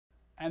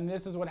And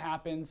this is what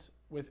happens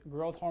with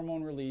growth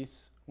hormone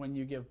release when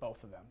you give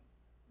both of them.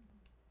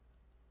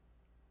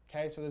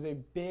 Okay, so there's a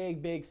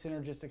big, big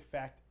synergistic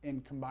effect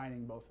in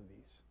combining both of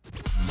these.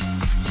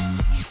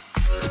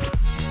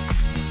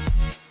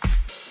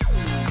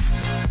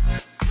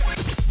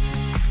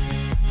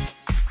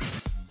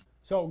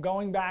 So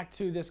going back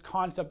to this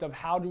concept of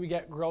how do we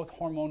get growth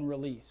hormone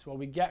release? Well,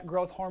 we get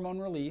growth hormone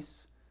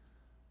release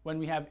when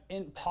we have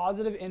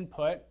positive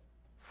input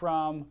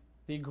from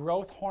the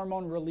growth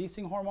hormone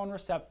releasing hormone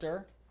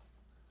receptor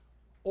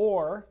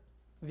or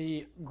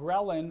the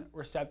ghrelin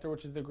receptor,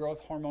 which is the growth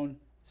hormone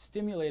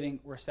stimulating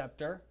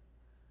receptor,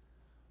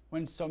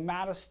 when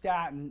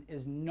somatostatin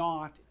is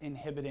not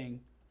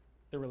inhibiting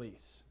the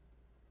release.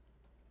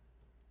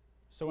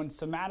 So when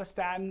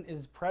somatostatin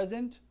is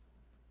present,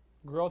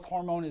 growth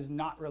hormone is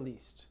not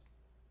released.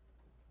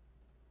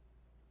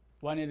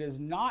 When it is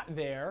not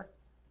there,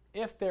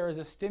 if there is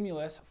a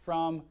stimulus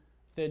from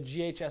the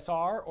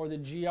GHSR or the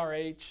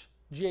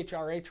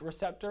GHRH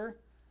receptor,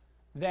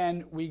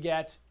 then we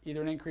get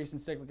either an increase in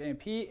cyclic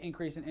AMP,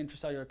 increase in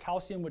intracellular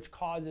calcium, which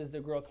causes the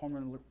growth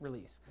hormone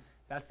release.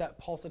 That's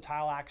that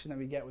pulsatile action that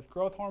we get with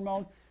growth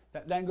hormone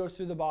that then goes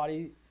through the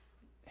body,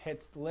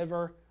 hits the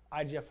liver,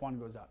 IGF-1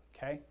 goes up,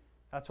 okay?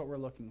 That's what we're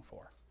looking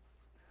for.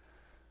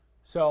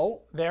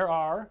 So there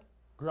are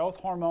growth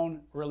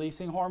hormone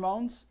releasing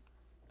hormones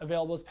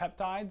available as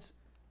peptides.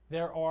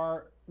 There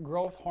are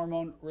growth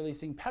hormone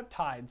releasing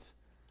peptides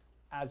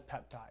as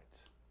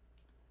peptides,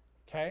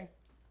 okay?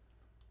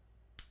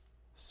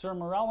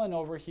 Sermorelin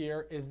over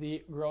here is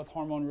the growth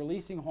hormone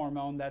releasing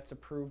hormone that's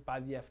approved by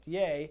the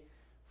FDA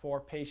for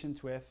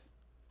patients with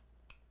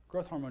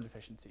growth hormone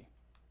deficiency.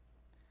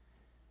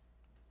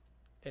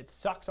 It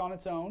sucks on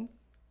its own,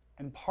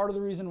 and part of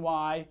the reason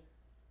why,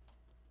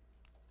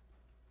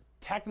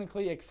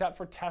 technically, except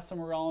for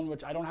tesamorelin,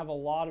 which I don't have a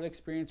lot of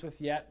experience with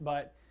yet,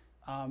 but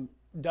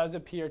does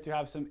appear to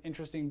have some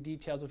interesting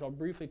details, which I'll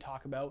briefly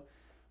talk about.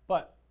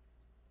 But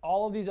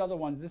all of these other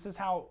ones, this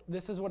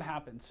is what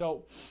happens.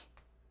 So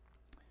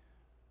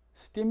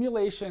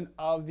stimulation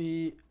of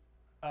the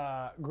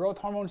growth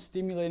hormone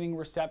stimulating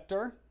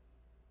receptor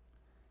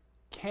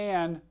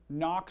can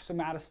knock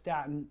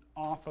somatostatin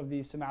off of the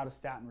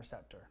somatostatin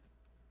receptor.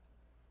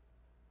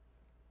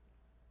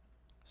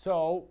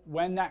 So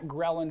when that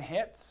ghrelin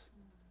hits,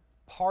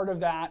 part of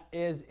that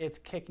is it's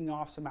kicking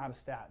off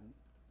somatostatin.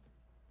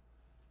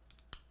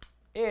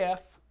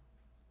 If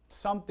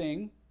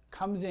something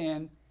comes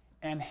in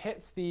and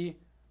hits the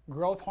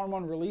growth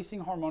hormone releasing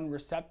hormone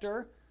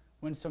receptor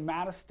when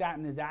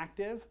somatostatin is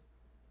active,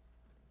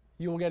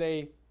 you will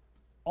get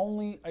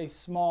only a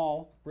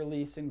small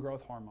release in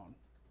growth hormone.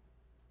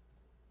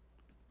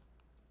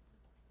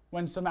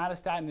 When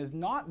somatostatin is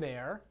not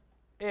there,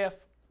 if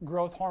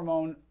growth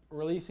hormone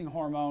releasing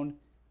hormone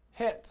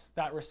hits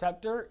that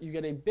receptor, you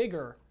get a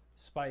bigger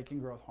spike in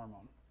growth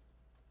hormone.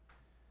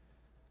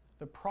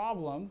 The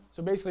problem,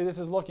 so basically this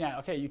is looking at,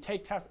 okay, you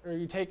take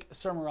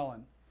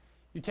sermorelin.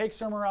 You take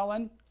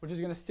sermorelin, which is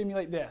going to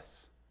stimulate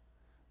this.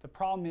 The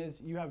problem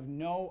is you have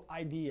no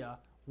idea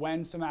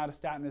when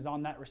somatostatin is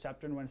on that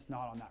receptor and when it's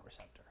not on that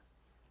receptor.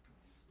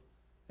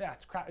 Yeah,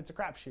 it's a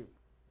crapshoot.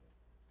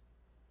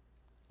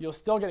 You'll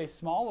still get a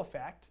small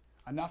effect,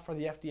 enough for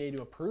the FDA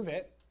to approve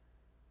it.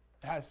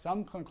 It has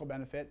some clinical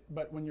benefit,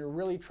 but when you're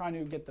really trying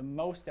to get the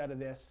most out of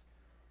this,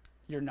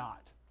 you're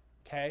not,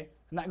 okay?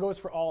 And that goes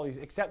for all these,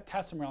 except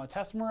tesamorelin.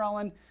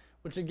 Tesamorelin,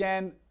 which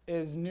again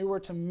is newer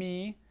to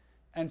me,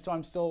 and so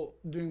I'm still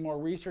doing more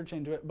research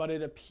into it, but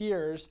it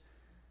appears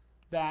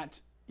that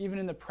even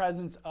in the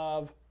presence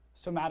of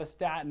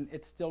somatostatin,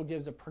 it still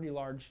gives a pretty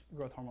large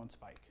growth hormone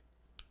spike.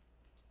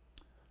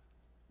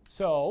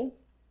 So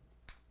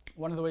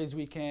one of the ways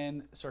we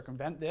can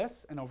circumvent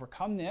this and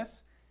overcome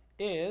this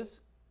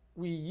is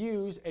we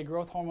use a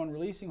growth hormone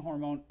releasing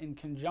hormone in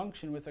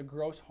conjunction with a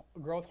growth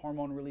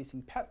hormone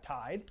releasing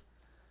peptide,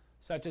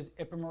 such as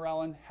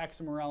ipamorelin,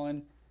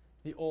 hexamorelin,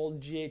 the old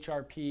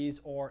GHRPs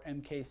or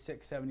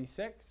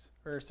MK676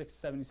 or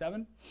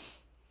 677,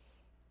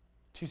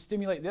 to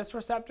stimulate this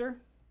receptor,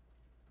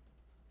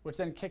 which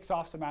then kicks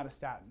off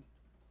somatostatin.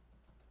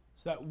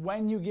 So that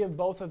when you give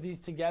both of these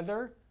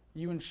together,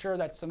 you ensure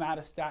that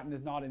somatostatin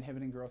is not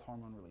inhibiting growth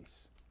hormone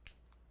release.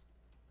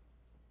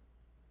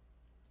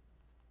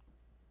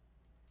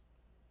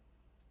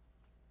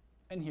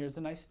 And here's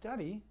a nice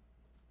study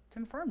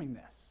confirming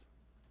this,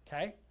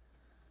 okay?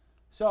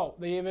 So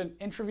they have an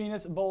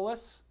intravenous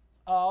bolus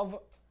of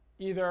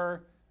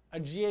either a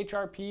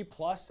GHRP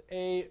plus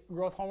a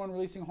growth hormone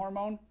releasing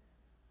hormone,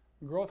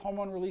 growth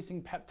hormone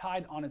releasing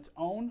peptide on its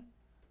own,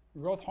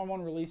 growth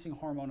hormone releasing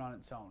hormone on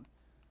its own.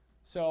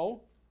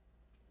 So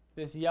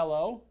this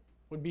yellow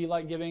would be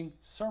like giving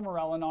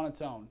sermorelin on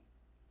its own.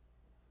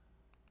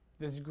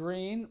 This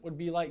green would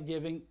be like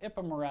giving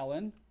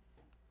ipamorelin,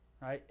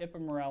 right?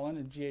 Ipamorelin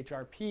and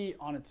GHRP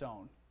on its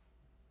own.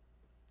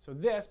 So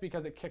this,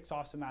 because it kicks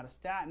off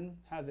somatostatin,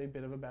 has a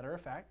bit of a better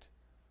effect.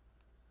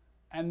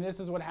 And this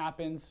is what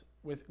happens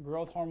with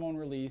growth hormone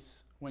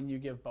release when you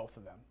give both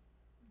of them.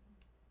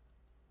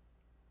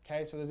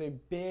 Okay, so there's a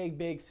big,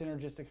 big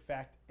synergistic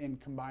effect in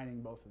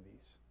combining both of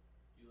these.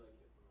 Do you like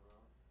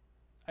ipamorelin?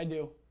 I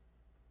do.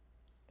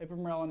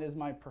 Ipamorelin is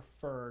my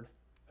preferred.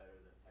 Better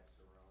than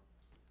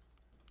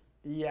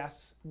hexarelin?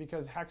 Yes,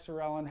 because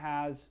hexarelin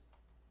has,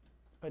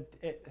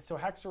 so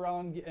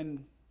hexarelin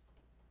and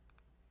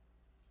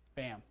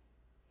bam.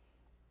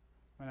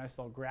 A nice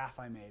little graph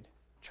I made,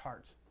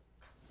 chart.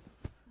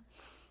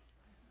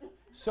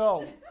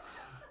 So,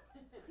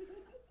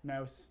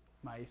 mouse,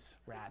 mice,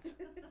 rat.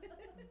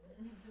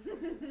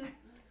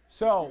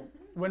 So,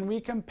 when we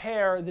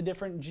compare the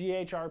different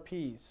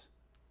GHRPs,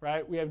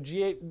 right? We have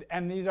G8,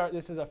 and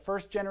this is a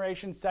first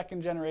generation,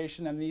 second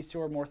generation, and these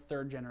two are more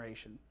third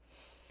generation.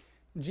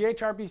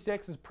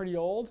 GHRP6 is pretty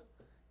old.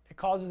 It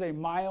causes a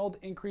mild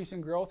increase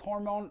in growth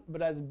hormone,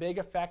 but has big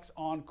effects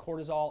on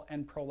cortisol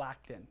and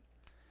prolactin.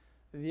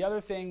 The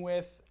other thing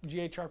with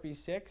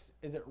GHRP6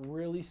 is it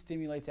really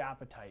stimulates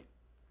appetite,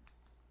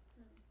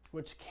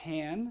 which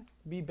can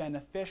be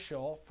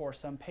beneficial for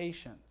some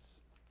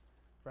patients,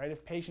 right?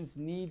 If patients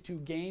need to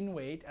gain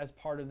weight as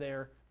part of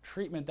their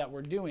treatment that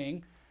we're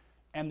doing,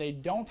 and they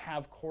don't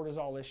have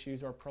cortisol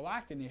issues or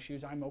prolactin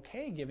issues, I'm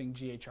okay giving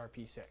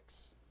GHRP6.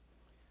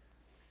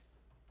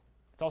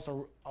 It's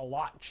also a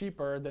lot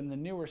cheaper than the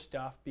newer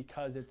stuff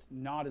because it's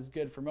not as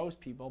good for most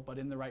people, but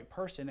in the right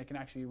person, it can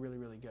actually be really,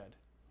 really good.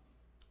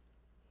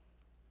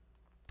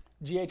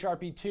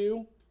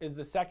 GHRP2 is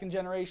the second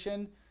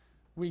generation.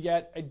 We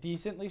get a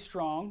decently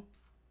strong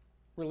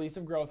release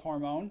of growth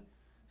hormone,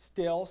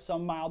 still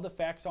some mild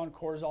effects on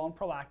cortisol and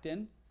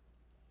prolactin,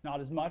 not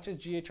as much as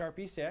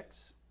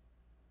GHRP6,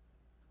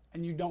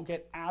 and you don't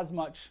get as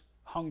much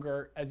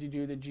hunger as you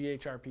do the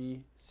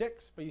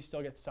GHRP6, but you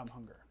still get some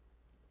hunger.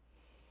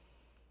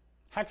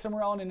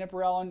 Hexamorelin and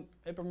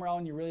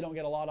ipamorelin, you really don't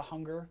get a lot of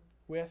hunger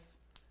with.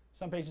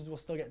 Some patients will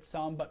still get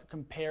some, but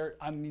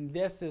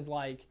this is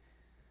like,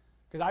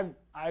 because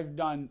I've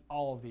done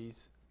all of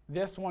these.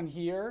 This one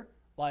here,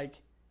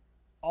 like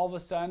all of a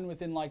sudden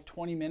within like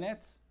 20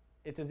 minutes,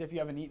 it's as if you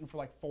haven't eaten for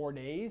like 4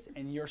 days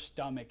and your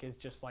stomach is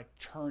just like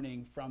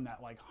churning from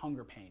that like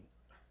hunger pain.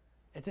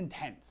 It's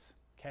intense,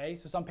 okay?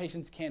 So some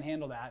patients can't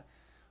handle that.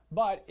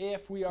 But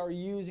if we are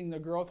using the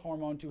growth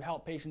hormone to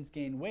help patients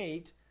gain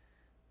weight,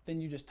 then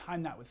you just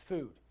time that with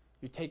food.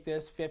 You take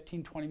this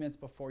 15, 20 minutes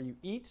before you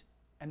eat,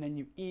 and then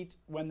you eat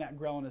when that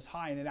ghrelin is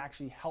high, and it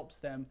actually helps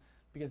them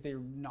because they're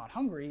not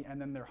hungry,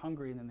 and then they're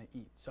hungry, and then they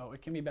eat. So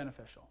it can be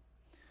beneficial.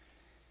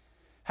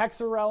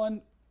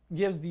 Hexarelin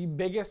gives the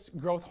biggest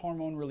growth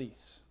hormone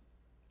release.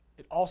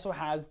 It also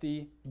has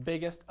the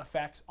biggest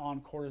effects on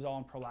cortisol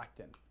and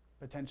prolactin,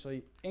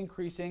 potentially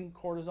increasing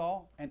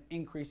cortisol and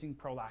increasing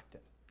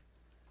prolactin.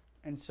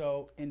 And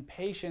so in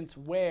patients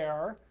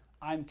where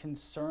I'm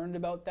concerned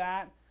about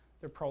that,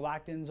 their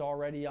prolactin's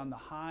already on the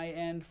high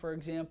end, for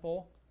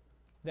example,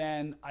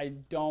 then I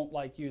don't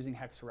like using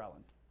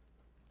hexarelin.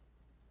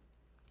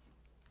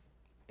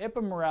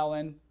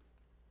 Ipamorelin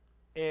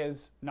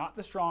is not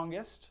the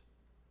strongest,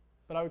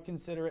 but I would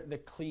consider it the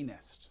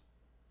cleanest.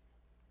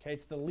 Okay,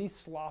 it's the least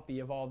sloppy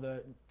of all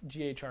the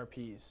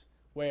GHRPs,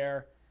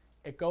 where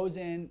it goes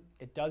in,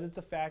 it does its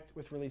effect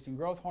with releasing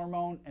growth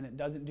hormone, and it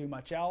doesn't do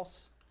much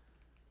else.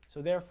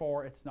 So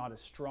therefore, it's not as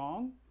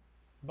strong,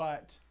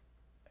 but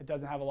it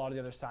doesn't have a lot of the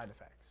other side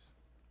effects.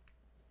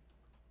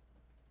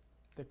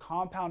 The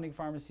compounding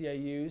pharmacy I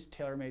use,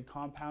 tailor-made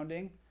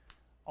compounding,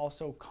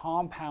 also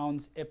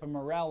compounds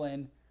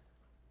ipamorelin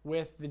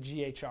with the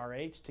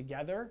GHRH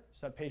together,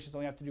 so that patients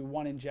only have to do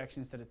 1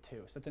 injection instead of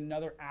 2. So that's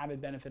another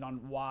added benefit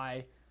on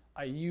why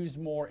I use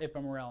more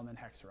ipamorelin than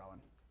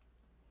hexarelin.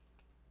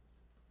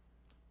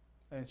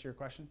 That answer your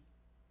question?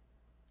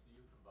 So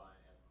you combine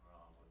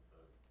ipamorelin with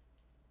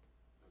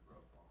the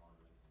growth hormone,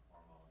 releasing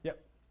hormone. Yep.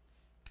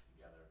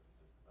 Together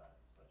because that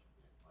is such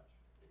a much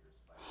bigger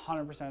spike.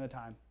 100% of the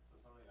time.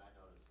 So something I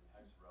noticed with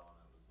hexarelin,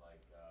 it was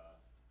like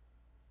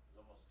it was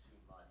almost too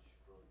much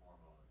growth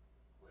hormone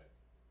quick,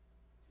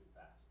 too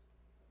fast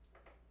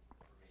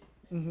for me.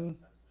 Maybe I'm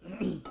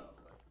sensitive,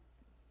 but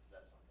is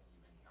that something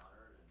you've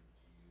encountered, and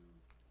do you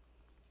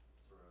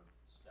sort of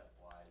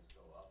stepwise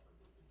go up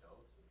with the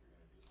dose if you're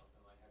going to do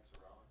something like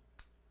hexarelin?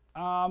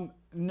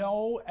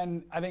 No,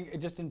 and I think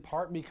just in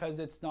part because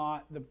it's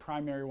not the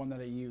primary one that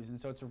I use, and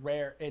so it's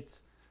rare.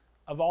 It's,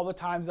 of all the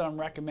times that I'm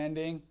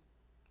recommending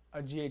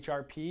a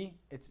GHRP,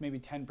 it's maybe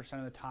 10%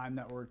 of the time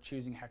that we're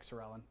choosing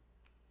hexarelin.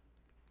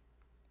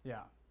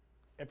 Yeah,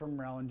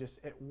 ipamorelin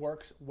it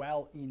works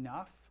well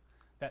enough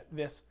that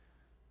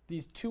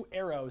these 2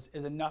 arrows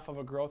is enough of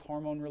a growth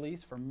hormone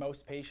release for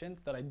most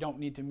patients that I don't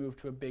need to move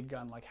to a big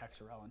gun like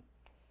hexarelin.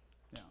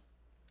 Yeah.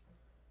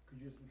 Could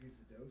you just increase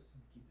the dose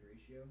and keep the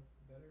ratio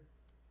better?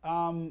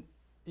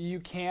 You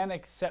can,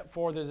 except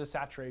for there's a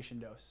saturation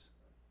dose.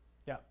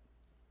 Yeah.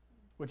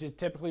 Which is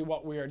typically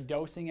what we are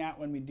dosing at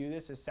when we do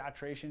this, is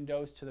saturation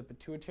dose to the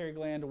pituitary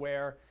gland,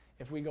 where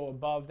if we go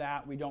above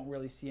that, we don't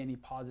really see any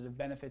positive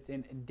benefits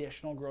in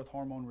additional growth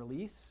hormone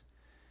release.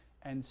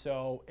 And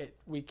so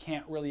we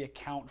can't really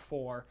account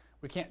for,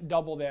 we can't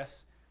double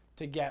this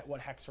to get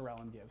what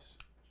hexarelin gives.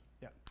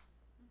 Yeah.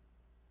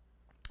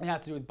 It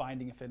has to do with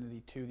binding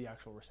affinity to the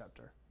actual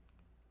receptor.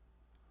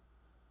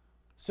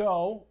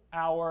 So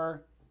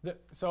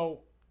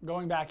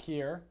going back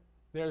here,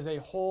 there's a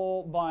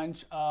whole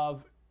bunch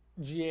of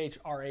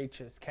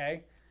GHRHs,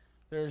 okay?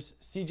 There's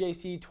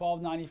CJC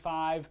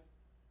 1295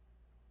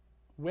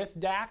 with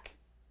DAC,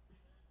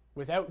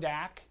 without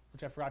DAC,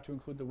 which I forgot to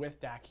include the with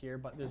DAC here,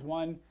 but there's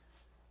one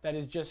that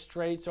is just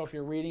straight, so if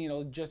you're reading,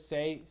 it'll just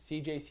say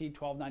CJC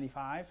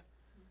 1295.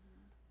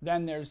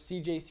 Then there's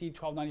CJC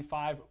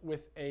 1295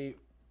 with a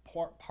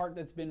part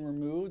that's been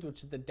removed,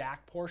 which is the DAC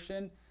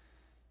portion.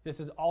 This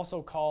is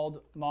also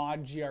called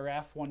mod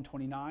GRF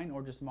 129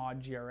 or just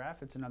mod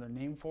GRF. It's another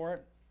name for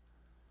it.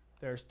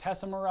 There's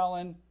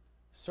tesamorelin,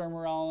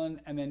 sermorelin,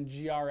 and then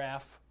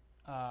GRF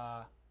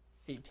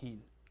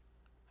 18.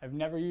 I've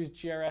never used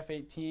GRF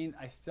 18.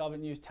 I still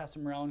haven't used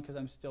tesamorelin because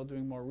I'm still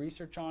doing more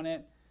research on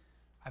it.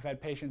 I've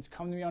had patients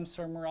come to me on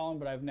sermorelin,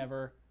 but I've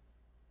never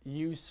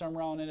used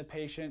sermorelin in a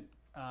patient.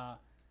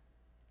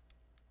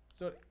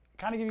 So to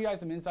kind of give you guys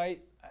some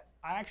insight,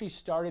 I actually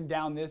started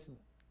down this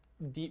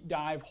deep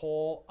dive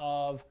hole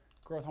of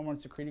growth hormone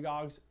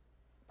secretagogues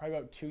probably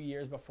about 2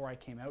 years before I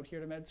came out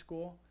here to med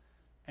school.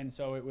 And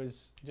so it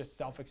was just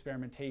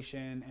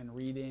self-experimentation and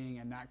reading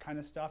and that kind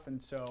of stuff. And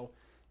so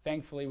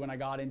thankfully when I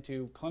got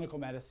into clinical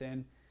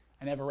medicine,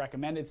 I never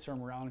recommended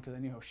sermorelin because I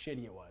knew how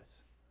shitty it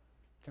was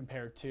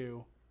compared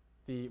to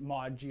the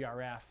mod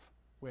GRF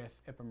with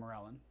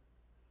ipamorelin.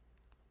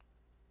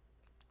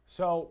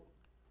 So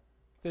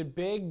the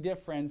big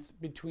difference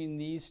between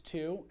these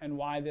two and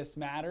why this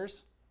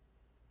matters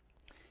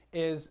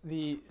is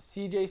the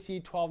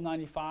CJC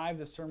 1295,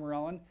 the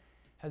sermorelin,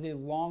 has a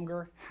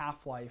longer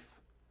half-life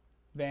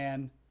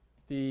than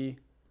the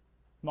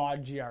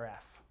mod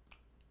GRF,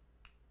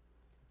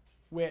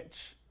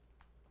 which,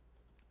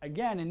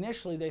 again,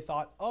 initially they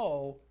thought,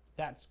 oh,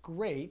 that's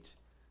great.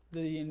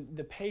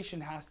 The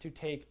patient has to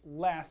take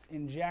less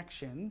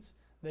injections.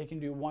 They can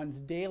do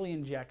once daily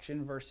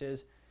injection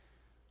versus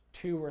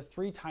 2 or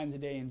 3 times a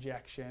day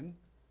injection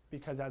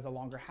because it has a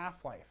longer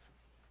half-life.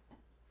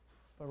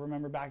 But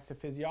remember back to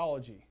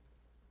physiology.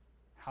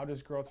 How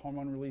does growth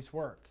hormone release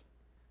work?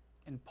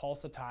 In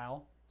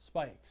pulsatile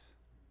spikes.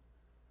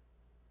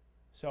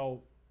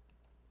 So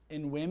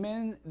in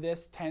women,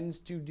 this tends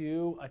to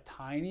do a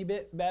tiny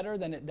bit better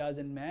than it does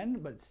in men,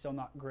 but it's still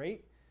not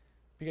great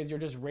because you're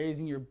just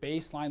raising your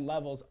baseline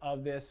levels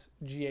of this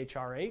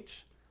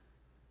GHRH.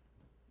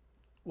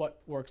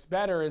 What works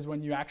better is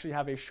when you actually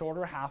have a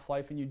shorter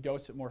half-life and you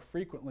dose it more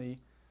frequently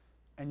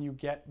and you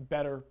get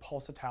better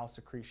pulsatile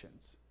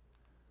secretions.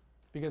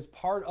 Because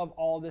part of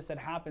all this that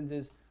happens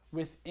is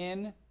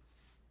within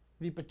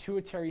the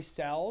pituitary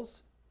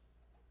cells,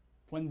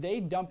 when they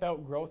dump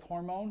out growth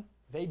hormone,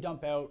 they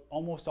dump out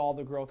almost all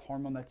the growth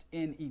hormone that's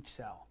in each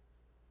cell.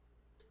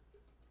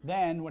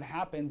 Then what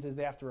happens is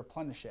they have to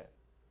replenish it.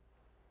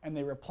 And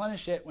they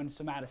replenish it when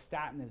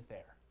somatostatin is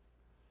there.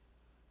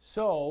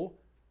 So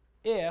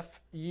if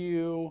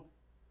you,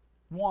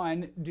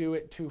 one, do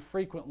it too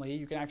frequently,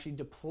 you can actually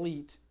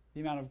deplete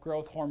the amount of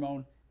growth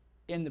hormone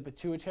in the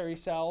pituitary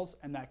cells,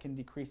 and that can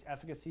decrease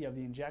efficacy of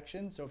the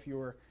injection. So if you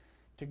were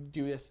to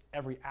do this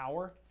every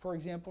hour, for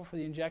example, for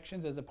the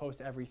injections, as opposed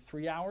to every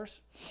 3 hours.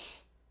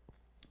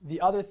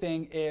 The other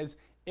thing is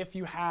if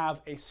you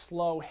have a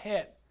slow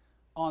hit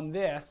on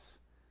this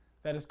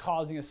that is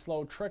causing a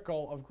slow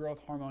trickle of growth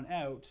hormone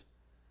out,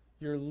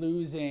 you're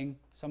losing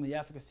some of the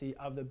efficacy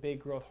of the big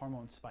growth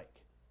hormone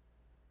spike.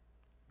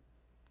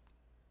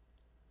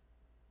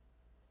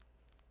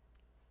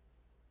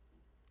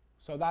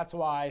 So that's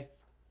why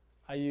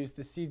I use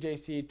the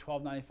CJC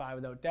 1295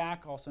 without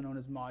DAC, also known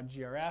as mod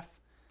GRF,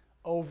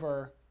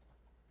 over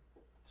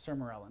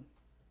sermorelin.